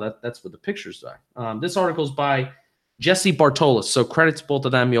Cody. No, that's what the pictures are. This article is by Jesse Bartolis. So credit to both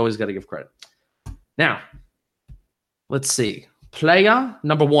of them. You always got to give credit. Now, let's see. Player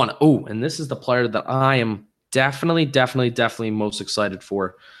number 1. Oh, and this is the player that I am definitely most excited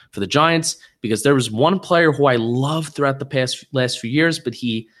for the Giants, because there was one player who I loved throughout the last few years, but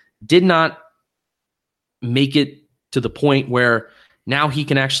he did not make it to the point where now he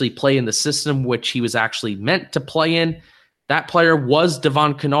can actually play in the system which he was actually meant to play in. That player was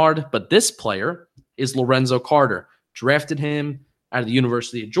Devon Kennard, but this player is Lorenzo Carter. Drafted him out of the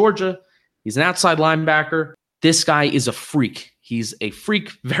University of Georgia. He's an outside linebacker. This guy is a freak. He's a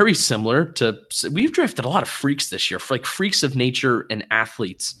freak, very similar to, we've drafted a lot of freaks this year, like freaks of nature and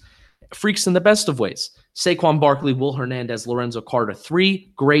athletes. Freaks in the best of ways. Saquon Barkley, Will Hernandez, Lorenzo Carter,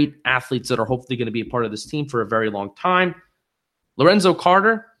 3 great athletes that are hopefully going to be a part of this team for a very long time. Lorenzo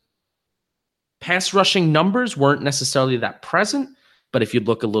Carter, pass rushing numbers weren't necessarily that present, but if you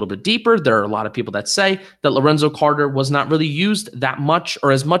look a little bit deeper, there are a lot of people that say that Lorenzo Carter was not really used that much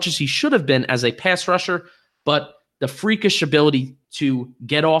or as much as he should have been as a pass rusher, but the freakish ability to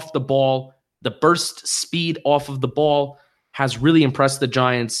get off the ball, the burst speed off of the ball has really impressed the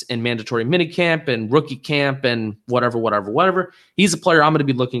Giants in mandatory minicamp and rookie camp and whatever. He's a player I'm going to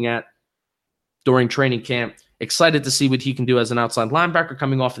be looking at during training camp. Excited to see what he can do as an outside linebacker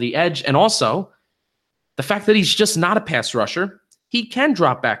coming off of the edge. And also the fact that he's just not a pass rusher. He can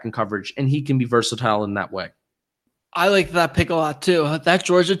drop back in coverage and he can be versatile in that way. I like that pick a lot too. That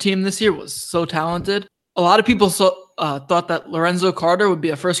Georgia team this year was so talented. A lot of people thought that Lorenzo Carter would be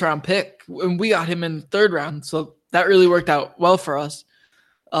a first-round pick, and we got him in the 3rd round, so that really worked out well for us.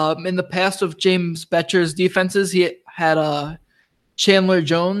 In the past of James Betcher's defenses, he had Chandler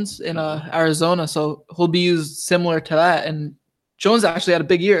Jones in Arizona, so he'll be used similar to that. And Jones actually had a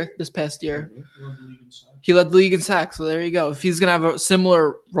big year this past year. He led the league in sacks, so there you go. If he's going to have a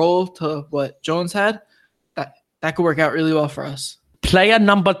similar role to what Jones had, that could work out really well for us. Player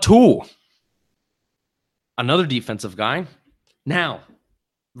number 2. Another defensive guy. Now,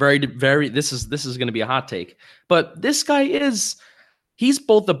 this is going to be a hot take, but this guy he's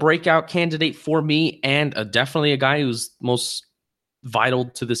both a breakout candidate for me and definitely a guy who's most vital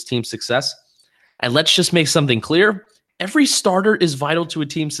to this team's success. And let's just make something clear. Every starter is vital to a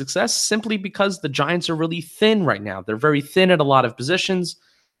team's success simply because the Giants are really thin right now. They're very thin at a lot of positions,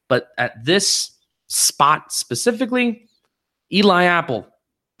 but at this spot specifically, Eli Apple,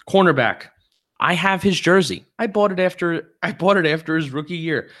 cornerback. I have his jersey. I bought it after his rookie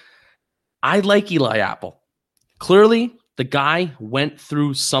year. I like Eli Apple. Clearly, the guy went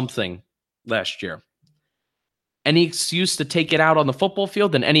through something last year. Any excuse to take it out on the football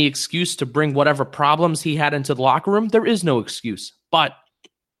field and any excuse to bring whatever problems he had into the locker room, there is no excuse. But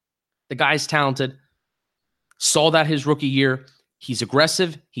the guy's talented. Saw that his rookie year. He's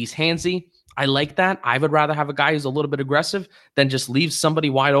aggressive. He's handsy. I like that. I would rather have a guy who's a little bit aggressive than just leave somebody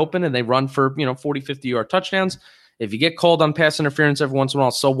wide open and they run for 40, 50-yard touchdowns. If you get called on pass interference every once in a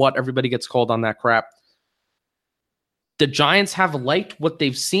while, so what? Everybody gets called on that crap. The Giants have liked what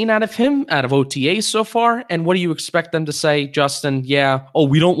they've seen out of him, out of OTA so far. And what do you expect them to say, Justin? Yeah,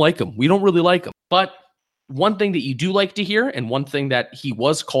 we don't like him. We don't really like him. But one thing that you do like to hear, and one thing that he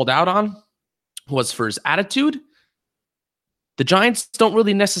was called out on, was for his attitude. The Giants don't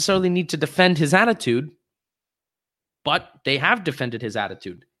really necessarily need to defend his attitude, but they have defended his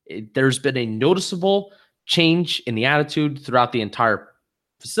attitude. There's been a noticeable change in the attitude throughout the entire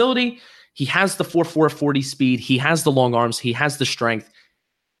facility. He has the 4.4 40 speed. He has the long arms. He has the strength.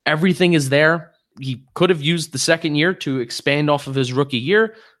 Everything is there. He could have used the second year to expand off of his rookie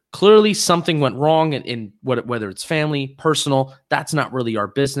year. Clearly, something went wrong in whether it's family, personal. That's not really our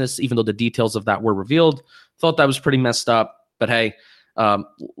business, even though the details of that were revealed. Thought that was pretty messed up. But hey,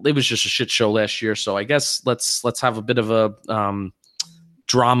 it was just a shit show last year. So I guess let's have a bit of a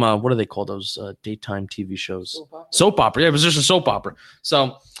drama. What do they call those daytime TV shows? Soap opera. Yeah, it was just a soap opera.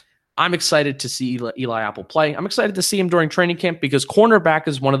 So I'm excited to see Eli Apple play. I'm excited to see him during training camp because cornerback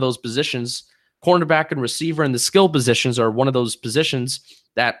is one of those positions. Cornerback and receiver and the skill positions are one of those positions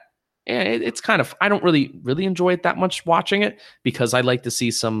that it's kind of, I don't really enjoy it that much watching it because I like to see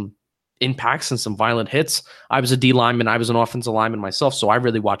some impacts and some violent hits. I was a D lineman. I was an offensive lineman myself, so I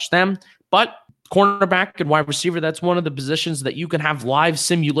really watched them. But cornerback and wide receiver, that's one of the positions that you can have live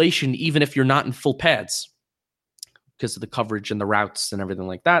simulation even if you're not in full pads because of the coverage and the routes and everything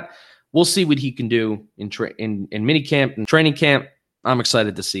like that. We'll see what he can do in mini camp and training camp. I'm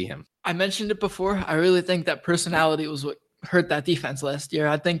excited to see him. I mentioned it before. I really think that personality was what hurt that defense last year.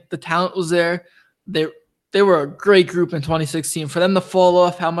 I think the talent was there. They were a great group in 2016. For them to fall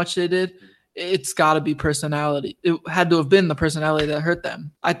off how much they did, it's got to be personality. It had to have been the personality that hurt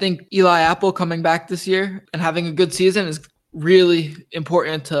them. I think Eli Apple coming back this year and having a good season is really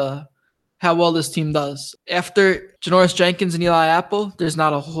important to how well this team does. After Janoris Jenkins and Eli Apple, there's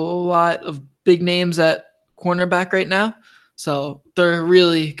not a whole lot of big names at cornerback right now. So they're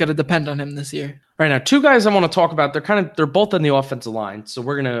really going to depend on him this year. Right now, two guys I want to talk about. They're both on the offensive line. So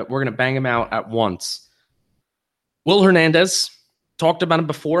we're gonna bang them out at once. Will Hernandez, talked about him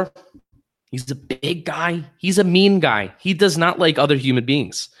before. He's a big guy. He's a mean guy. He does not like other human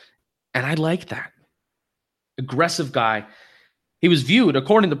beings. And I like that. Aggressive guy. He was viewed,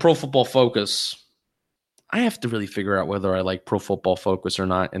 according to Pro Football Focus. I have to really figure out whether I like Pro Football Focus or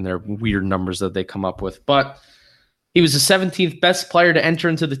not in their weird numbers that they come up with. But he was the 17th best player to enter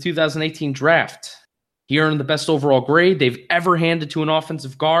into the 2018 draft. He earned the best overall grade they've ever handed to an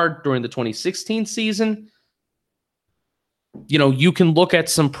offensive guard during the 2016 season. You know, you can look at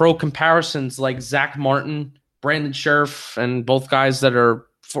some pro comparisons like Zach Martin, Brandon Sheriff, and both guys that are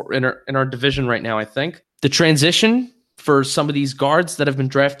in our division right now, I think. The transition for some of these guards that have been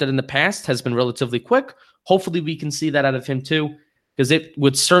drafted in the past has been relatively quick. Hopefully we can see that out of him too, because it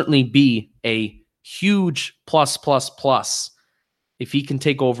would certainly be a huge plus if he can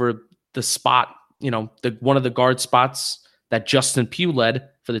take over the spot, one of the guard spots that Justin Pugh led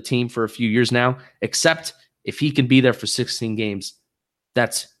for the team for a few years now, except if he can be there for 16 games.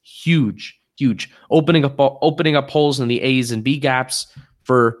 That's huge. Opening up holes in the A's and B gaps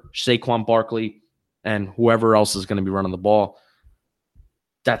for Saquon Barkley and whoever else is going to be running the ball.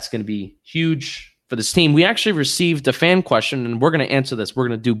 That's going to be huge for this team. We actually received a fan question, and we're going to answer this. We're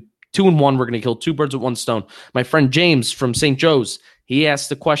going to do 2-in-1. We're going to kill two birds with one stone. My friend James from St. Joe's, He asked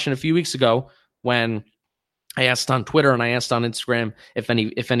the question a few weeks ago when I asked on Twitter and I asked on Instagram if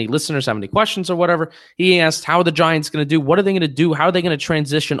any listeners have any questions or whatever. He asked, how are the Giants going to do? What are they going to do? How are they going to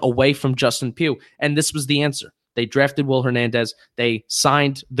transition away from Justin Pugh? And this was the answer. They drafted Will Hernandez. They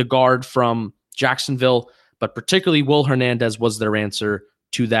signed the guard from Jacksonville, but particularly Will Hernandez was their answer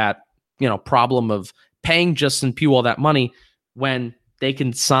to that, problem of paying Justin Pugh all that money when they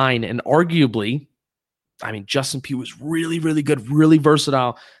can sign and arguably, Justin Pugh is really, really good, really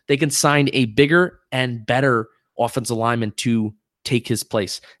versatile. They can sign a bigger and better offensive lineman to take his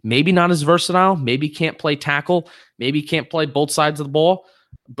place. Maybe not as versatile. Maybe can't play tackle. Maybe can't play both sides of the ball,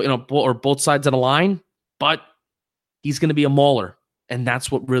 or both sides of the line. But he's going to be a mauler, and that's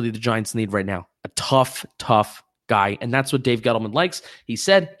what really the Giants need right now. A tough guy, and that's what Dave Gettleman likes. He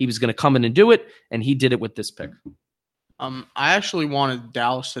said he was going to come in and do it, and he did it with this pick. I actually wanted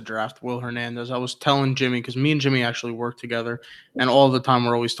Dallas to draft Will Hernandez. I was telling Jimmy, because me and Jimmy actually work together, and all the time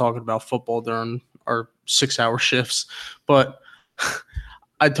we're always talking about football during our 6-hour shifts. But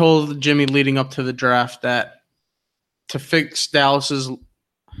I told Jimmy leading up to the draft that to fix Dallas's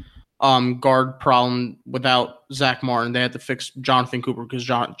guard problem without Zach Martin, they had to fix Jonathan Cooper because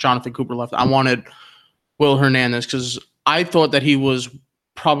Jonathan Cooper left. I wanted Will Hernandez because I thought that he was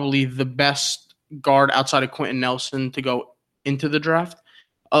probably the best guard outside of Quentin Nelson to go into the draft.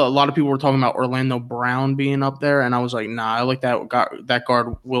 A lot of people were talking about Orlando Brown being up there, and I was like, nah, I like that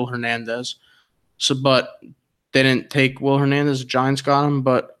guard, Will Hernandez. But they didn't take Will Hernandez. The Giants got him,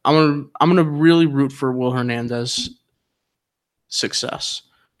 but I'm gonna really root for Will Hernandez success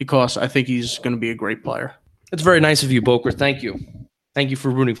because I think he's gonna be a great player. It's very nice of you, Boker. Thank you. Thank you for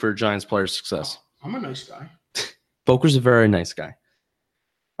rooting for a Giants player's success. I'm a nice guy. Boker's a very nice guy.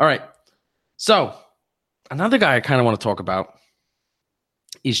 All right. So, another guy I kind of want to talk about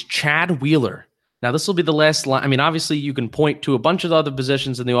is Chad Wheeler. Now, this will be the last line. Obviously, you can point to a bunch of other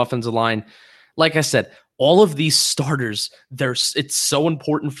positions in the offensive line. Like I said, all of these starters, it's so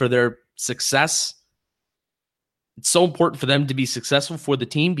important for their success. It's so important for them to be successful for the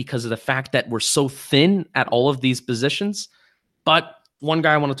team because of the fact that we're so thin at all of these positions. But one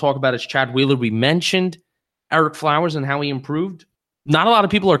guy I want to talk about is Chad Wheeler. We mentioned Ereck Flowers and how he improved. Not a lot of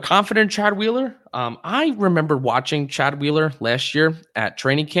people are confident in Chad Wheeler. I remember watching Chad Wheeler last year at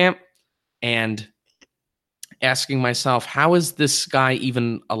training camp and asking myself, how is this guy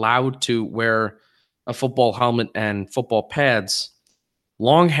even allowed to wear a football helmet and football pads?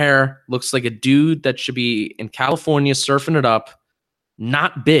 Long hair, looks like a dude that should be in California surfing it up.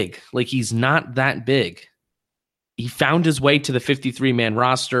 Not big. Like, he's not that big. He found his way to the 53-man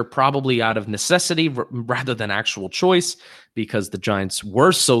roster probably out of necessity rather than actual choice because the Giants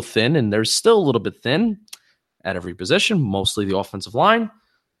were so thin, and they're still a little bit thin at every position, mostly the offensive line.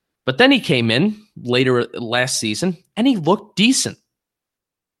 But then he came in later last season, and he looked decent.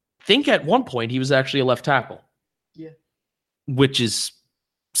 I think at one point he was actually a left tackle. Yeah. Which is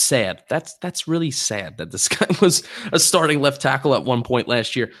sad. That's really sad that this guy was a starting left tackle at one point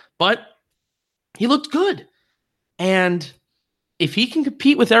last year. But he looked good. And if he can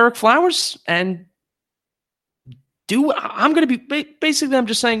compete with Ereck Flowers and I'm going to be basically, I'm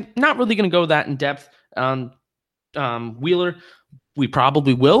just saying, not really going to go that in depth on Wheeler. We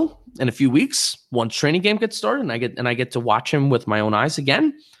probably will in a few weeks once training game gets started and I get to watch him with my own eyes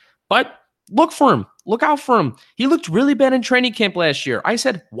again. But look for him. Look out for him. He looked really bad in training camp last year. I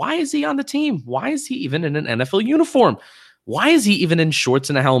said, why is he on the team? Why is he even in an NFL uniform? Why is he even in shorts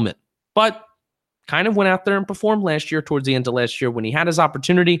and a helmet? But kind of went out there and performed last year, towards the end of last year when he had his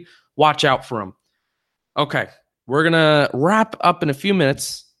opportunity. Watch out for him. Okay, we're going to wrap up in a few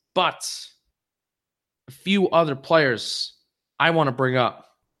minutes, but a few other players I want to bring up.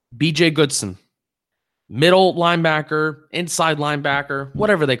 BJ Goodson, middle linebacker, inside linebacker,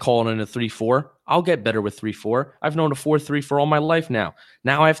 whatever they call it in a 3-4. I'll get better with 3-4. I've known a 4-3 for all my life now.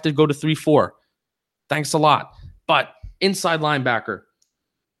 Now I have to go to 3-4. Thanks a lot. But inside linebacker,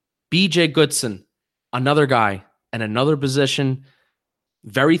 BJ Goodson, another guy and another position,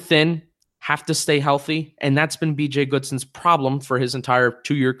 very thin, have to stay healthy. And that's been BJ Goodson's problem for his entire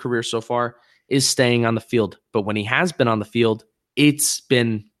 2-year career so far, is staying on the field. But when he has been on the field, it's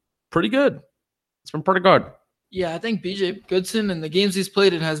been pretty good. It's been pretty good. Yeah, I think BJ Goodson in the games he's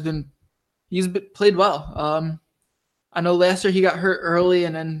played, he's played well. I know last year he got hurt early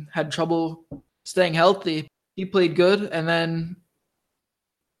and then had trouble staying healthy. He played good, and then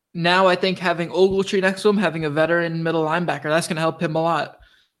now I think having Ogletree next to him, having a veteran middle linebacker, that's going to help him a lot.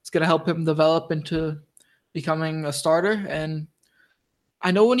 It's going to help him develop into becoming a starter. And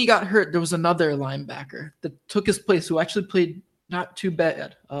I know when he got hurt, there was another linebacker that took his place who actually played not too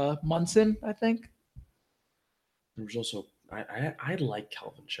bad. Munson, I think. There was also I like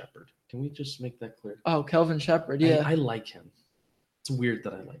Kelvin Shepard. Can we just make that clear? Oh, Kelvin Shepard. Yeah. I like him. It's weird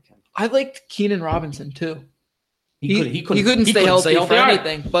that I like him. I liked Keenan Robinson too. He couldn't stay healthy for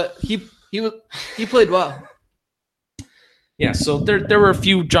anything, but he played well. Yeah, so there were a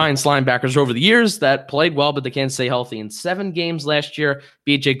few Giants linebackers over the years that played well, but they can't stay healthy. In 7 games last year,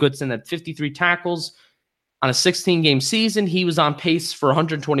 B.J. Goodson had 53 tackles. On a 16-game season, he was on pace for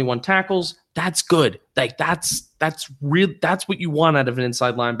 121 tackles. That's good. Like that's what you want out of an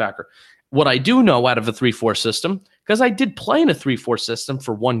inside linebacker. What I do know out of a 3-4 system, because I did play in a 3-4 system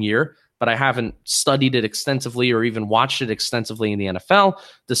for 1 year, but I haven't studied it extensively or even watched it extensively in the NFL,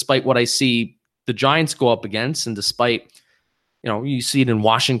 despite what I see the Giants go up against, and despite, you see it in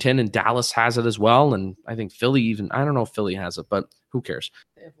Washington, and Dallas has it as well, and I think Philly even, I don't know if Philly has it, but who cares?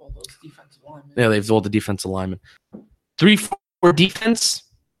 They have all those defensive linemen. Yeah, they have all the defensive linemen. 3-4 defense,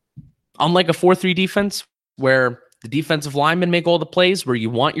 unlike a 4-3 defense, where the defensive linemen make all the plays, where you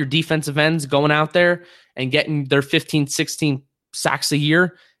want your defensive ends going out there and getting their 15, 16 sacks a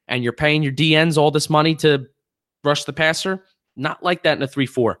year, and you're paying your DNs all this money to rush the passer. Not like that in a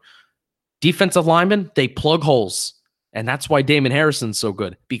 3-4. Defensive linemen, they plug holes. And that's why Damon Harrison's so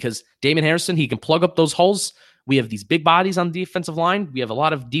good, because Damon Harrison, he can plug up those holes. We have these big bodies on the defensive line. We have a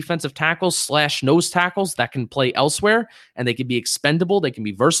lot of defensive tackles / nose tackles that can play elsewhere, and they can be expendable. They can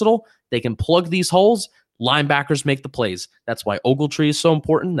be versatile. They can plug these holes. Linebackers make the plays. That's why Ogletree is so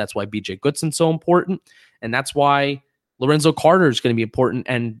important. That's why B.J. Goodson's so important. And that's why Lorenzo Carter is going to be important,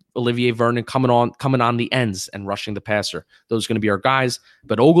 and Olivier Vernon coming on the ends and rushing the passer. Those are going to be our guys.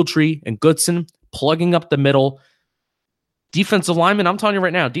 But Ogletree and Goodson plugging up the middle. Defensive linemen, I'm telling you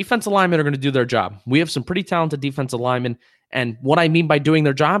right now, defensive linemen are going to do their job. We have some pretty talented defensive linemen, and what I mean by doing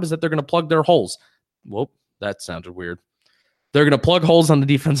their job is that they're going to plug their holes. Whoop, that sounded weird. They're going to plug holes on the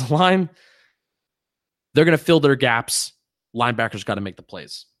defensive line. They're going to fill their gaps. Linebackers got to make the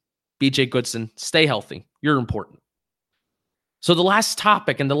plays. B.J. Goodson, stay healthy. You're important. So the last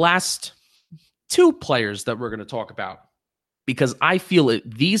topic and the last 2 players that we're going to talk about, because I feel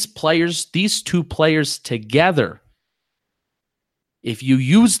these 2 players together, if you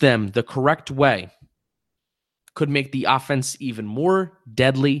use them the correct way, could make the offense even more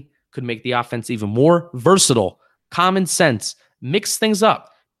deadly, could make the offense even more versatile. Common sense. Mix things up.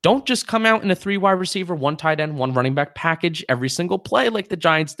 Don't just come out in a 3 wide receiver, 1 tight end, 1 running back package every single play like the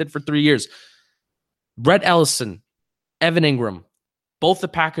Giants did for 3 years. Rhett Ellison, Evan Ingram, both the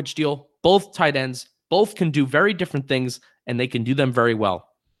package deal, both tight ends, both can do very different things, and they can do them very well.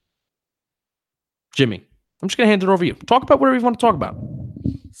 Jimmy, I'm just going to hand it over to you. Talk about whatever you want to talk about.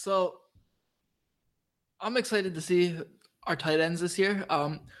 So I'm excited to see our tight ends this year.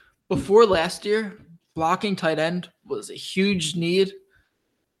 Before last year, blocking tight end was a huge need.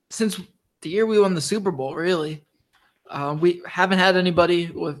 Since the year we won the Super Bowl, really, we haven't had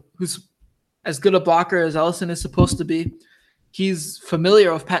anybody who's as good a blocker as Ellison is supposed to be. He's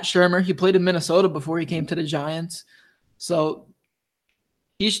familiar with Pat Shurmur. He played in Minnesota before he came to the Giants. So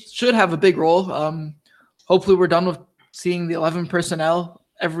he should have a big role. Hopefully we're done with seeing the 11 personnel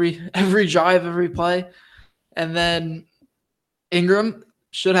every drive, every play. And then Ingram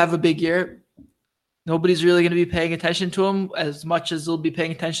should have a big year. Nobody's really going to be paying attention to him as much as they'll be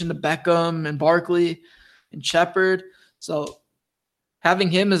paying attention to Beckham and Barkley and Shepard. So having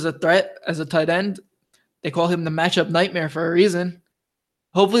him as a threat, as a tight end, they call him the matchup nightmare for a reason.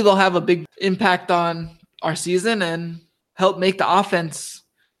 Hopefully they'll have a big impact on our season and help make the offense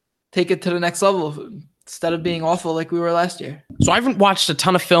take it to the next level instead of being awful like we were last year. So I haven't watched a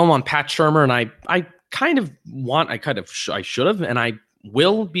ton of film on Pat Shurmur, and I should have, and I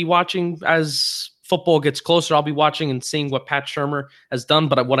will be watching as football gets closer. I'll be watching and seeing what Pat Shurmur has done.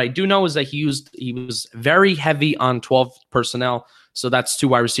 But what I do know is that he was very heavy on 12 personnel. So that's 2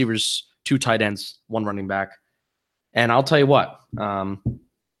 wide receivers, 2 tight ends, 1 running back. And I'll tell you what,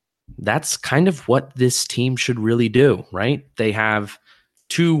 that's kind of what this team should really do, right? They have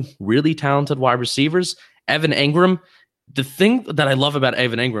 2 really talented wide receivers. Evan Ingram, the thing that I love about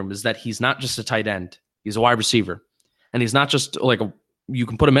Evan Ingram is that he's not just a tight end. He's a wide receiver. And he's not just you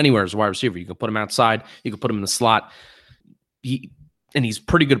can put him anywhere as a wide receiver. You can put him outside. You can put him in the slot. He's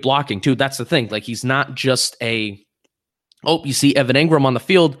pretty good blocking too. That's the thing. Like, he's not just you see Evan Ingram on the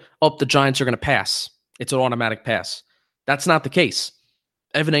field. The Giants are going to pass. It's an automatic pass. That's not the case.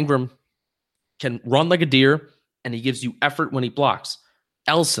 Evan Ingram can run like a deer, and he gives you effort when he blocks.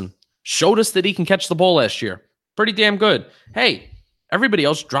 Ellison showed us that he can catch the ball last year. Pretty damn good. Hey, everybody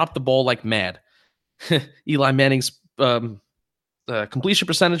else dropped the ball like mad. Eli Manning's completion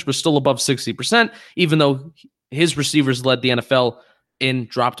percentage was still above 60%, even though his receivers led the NFL in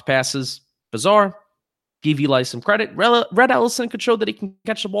dropped passes. Bizarre. Give Eli some credit. Red Ellison could show that he can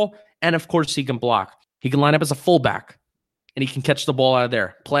catch the ball, and of course he can block. He can line up as a fullback, and he can catch the ball out of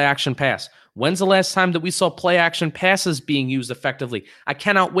there. Play action pass. When's the last time that we saw play action passes being used effectively? I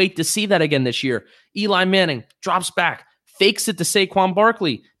cannot wait to see that again this year. Eli Manning drops back, fakes it to Saquon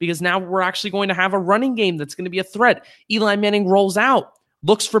Barkley, because now we're actually going to have a running game that's going to be a threat. Eli Manning rolls out,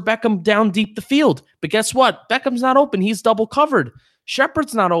 looks for Beckham down deep the field. But guess what? Beckham's not open. He's double covered.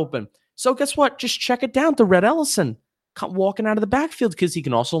 Shepard's not open. So guess what? Just check it down to Red Ellison walking out of the backfield, because he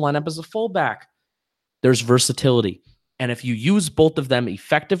can also line up as a fullback. There's versatility. And if you use both of them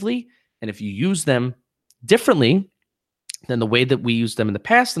effectively, and if you use them differently than the way that we used them in the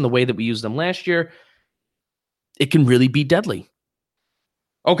past and the way that we used them last year, it can really be deadly.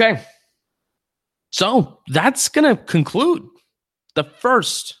 Okay. So that's going to conclude the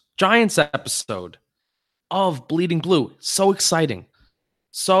first Giants episode of Bleeding Blue. So exciting.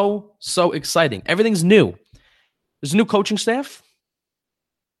 So exciting. Everything's new. There's a new coaching staff,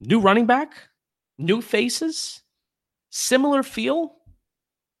 new running back, new faces, similar feel.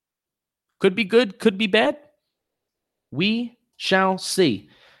 Could be good, could be bad. We shall see.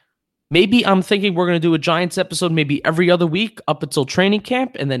 Maybe I'm thinking we're going to do a Giants episode maybe every other week up until training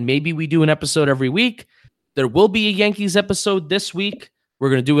camp, and then maybe we do an episode every week. There will be a Yankees episode this week. We're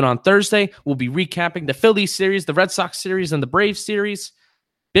going to do it on Thursday. We'll be recapping the Phillies series, the Red Sox series, and the Braves series.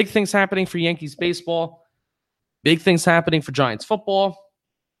 Big things happening for Yankees baseball. Big things happening for Giants football.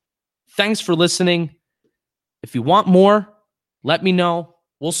 Thanks for listening. If you want more, let me know.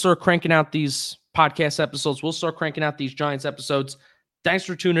 We'll start cranking out these podcast episodes. We'll start cranking out these Giants episodes. Thanks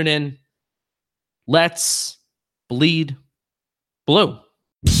for tuning in. Let's bleed blue.